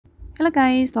Hello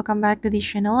guys, welcome back to this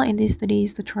channel. In this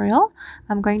today's tutorial,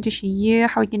 I'm going to show you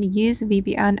how you can use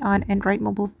VPN on Android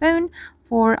mobile phone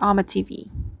for OmeTV.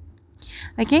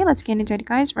 Okay, let's get into it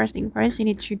guys. First thing first, you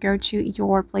need to go to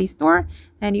your Play Store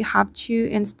and you have to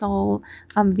install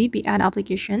VPN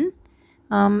application.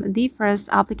 The first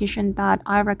application that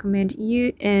I recommend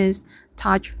you is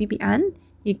Touch VPN.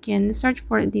 You can search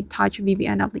for the Touch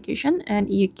VPN application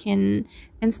and you can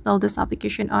install this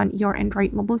application on your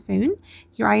Android mobile phone.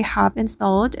 Here I have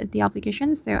installed the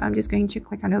application, so I'm just going to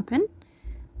click on open.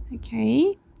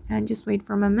 Okay, and just wait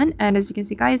for a moment. And as you can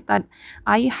see guys, that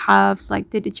I have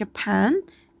selected Japan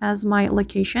as my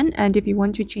location, and if you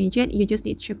want to change it, you just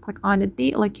need to click on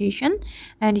the location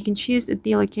and you can choose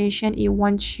the location you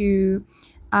want to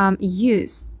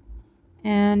use.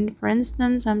 And for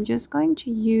instance, I'm just going to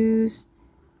use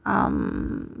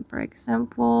for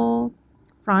example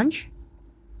France.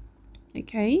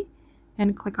 Okay,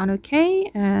 and click on OK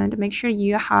and make sure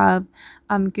you have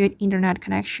good internet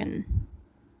connection.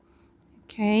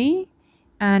 Okay,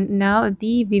 and now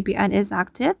the VPN is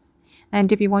active,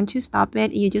 and if you want to stop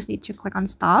it, you just need to click on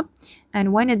stop.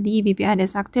 And when the VPN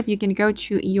is active, you can go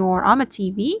to your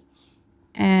OmeTV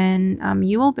and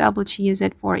you will be able to use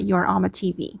it for your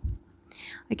OmeTV.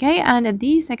 Okay, and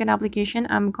the second application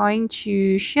I'm going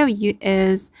to show you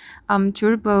is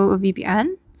Turbo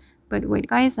VPN. But wait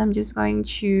guys, I'm just going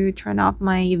to turn off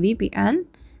my VPN.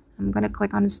 I'm gonna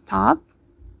click on stop.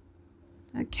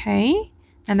 Okay,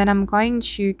 and then I'm going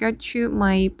to go to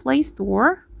my Play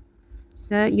Store.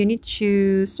 So you need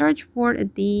to search for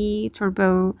the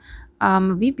Turbo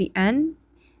VPN,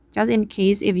 just in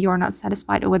case if you're not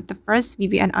satisfied with the first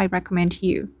VPN I recommend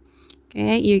you.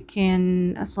 Okay, you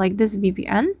can select this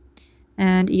VPN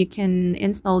and you can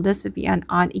install this VPN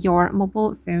on your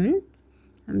mobile phone.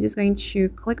 I'm just going to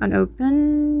click on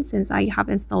open since I have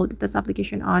installed this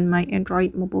application on my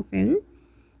Android mobile phone.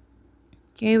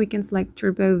 Okay, we can select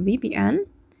Turbo VPN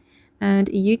and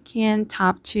you can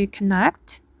tap to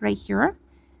connect right here.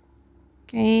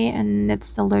 Okay, and it's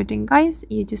still loading guys.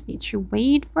 You just need to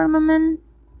wait for a moment.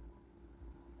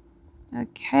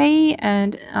 Okay,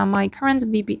 and my current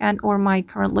VPN or my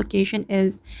current location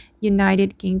is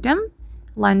United Kingdom,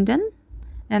 London.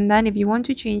 And then if you want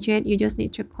to change it, you just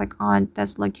need to click on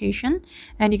this location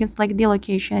and you can select the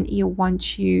location you want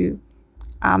to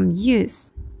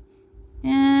use.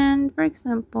 And for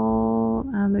example,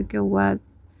 we'll go with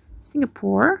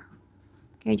Singapore.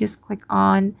 Okay, just click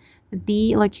on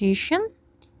the location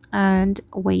and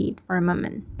wait for a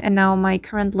moment. And now my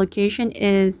current location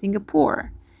is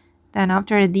Singapore. Then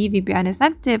after the VPN is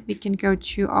active, we can go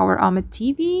to our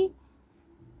OmeTV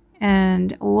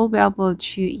and we'll be able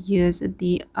to use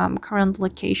the current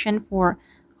location for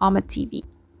OmeTV.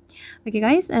 Okay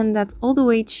guys, and that's all the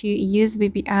way to use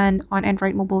VPN on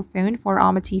Android mobile phone for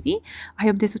OmeTV. I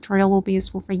hope this tutorial will be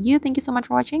useful for you. Thank you so much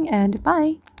for watching and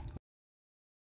bye.